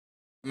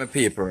My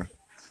people,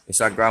 it's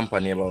a grandpa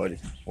neighborhood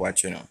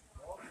watch, I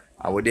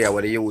would there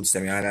with the youths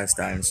them, you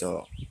understand?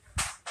 So,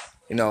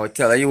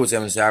 tell the youths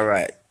them say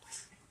alright.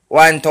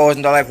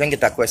 $1,000 if they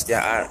get a question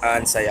and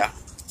answer ya.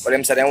 But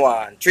them say they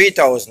want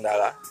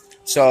 $3,000.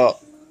 So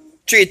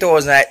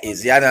 3,000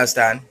 is, you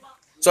understand?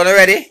 So you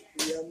ready?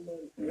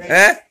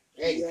 Eh?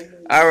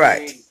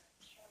 Alright.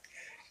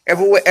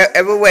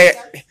 Everywhere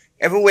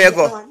you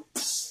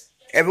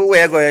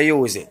go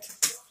you use it.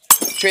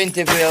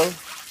 Trinity-ville,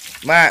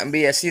 Martin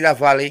Bay, Cedar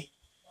Valley,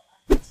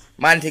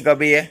 Montego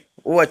Bay,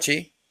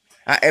 Ochi,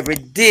 and every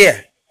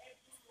day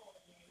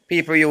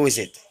people use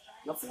it.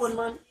 No phone,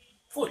 man.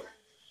 Phone.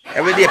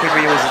 Every day people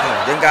use it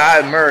now. Then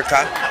got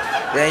America,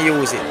 then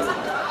use it.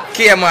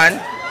 Cayman,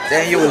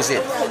 then use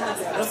it.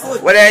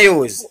 What they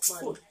use?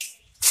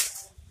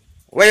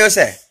 What you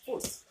say?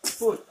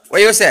 Phone.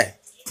 What you say?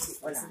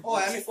 Oh,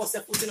 I mean, first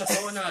put in a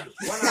phone.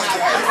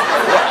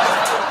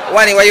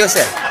 What you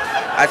say?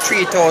 A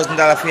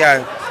 $3,000 for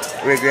your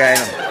regular,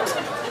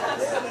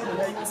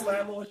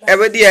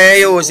 Every day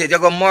you use it. You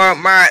go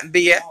Martin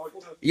Bay,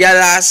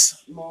 Yallas,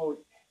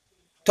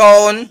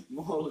 Town.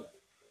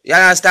 You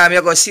understand?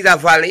 You go Cedar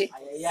Valley.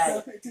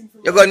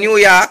 You go New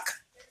York.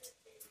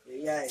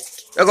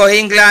 You go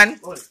England,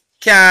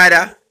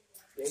 Canada.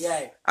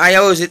 I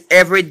use it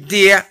every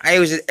day. I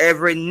use it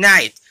every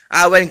night.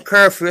 And when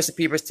curfew,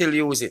 people still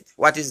use it.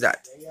 What is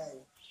that?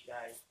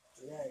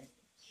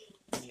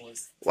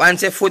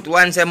 Once a foot,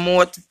 once a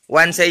mouth,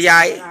 once a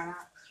eye,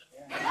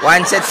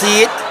 once a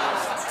teeth.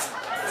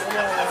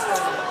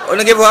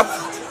 Wanna give up?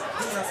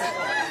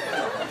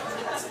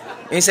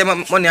 You say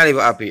money I live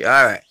happy.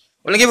 Alright.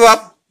 Wanna give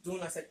up?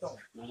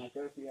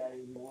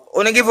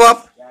 Wanna give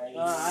up?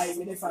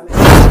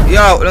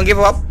 Yo, wanna give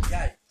up?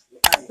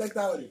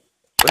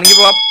 Wanna give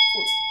up?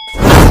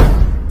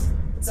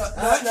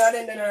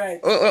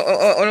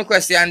 Only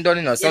question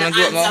done, So wanna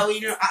give up now?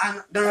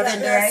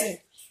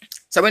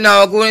 So we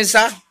now go in,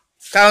 sir.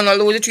 Can't not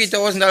lose the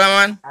 $3,000,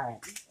 man.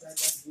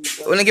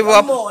 Wanna give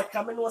up?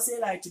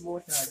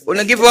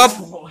 Wanna give up?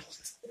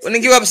 Wanna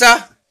give up,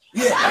 sir?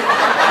 Yeah.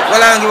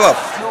 Well, I don't give up.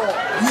 No.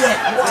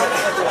 Yeah.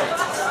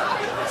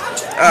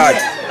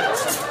 Alright.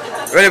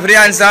 Ready for the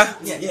answer?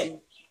 Yeah.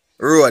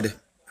 Road.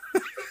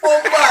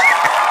 Oh my.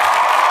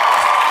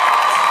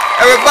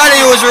 Everybody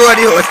use road,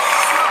 youth.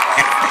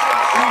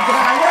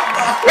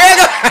 Where you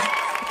go?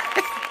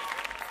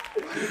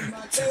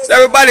 So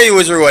everybody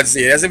use road,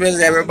 see. That's what I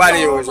say.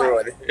 Everybody use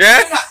road.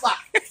 Yeah?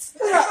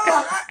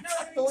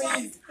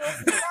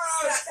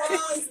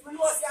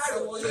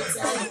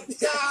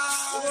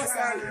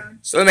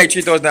 So we make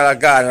 $3,000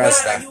 gone,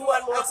 Rasta.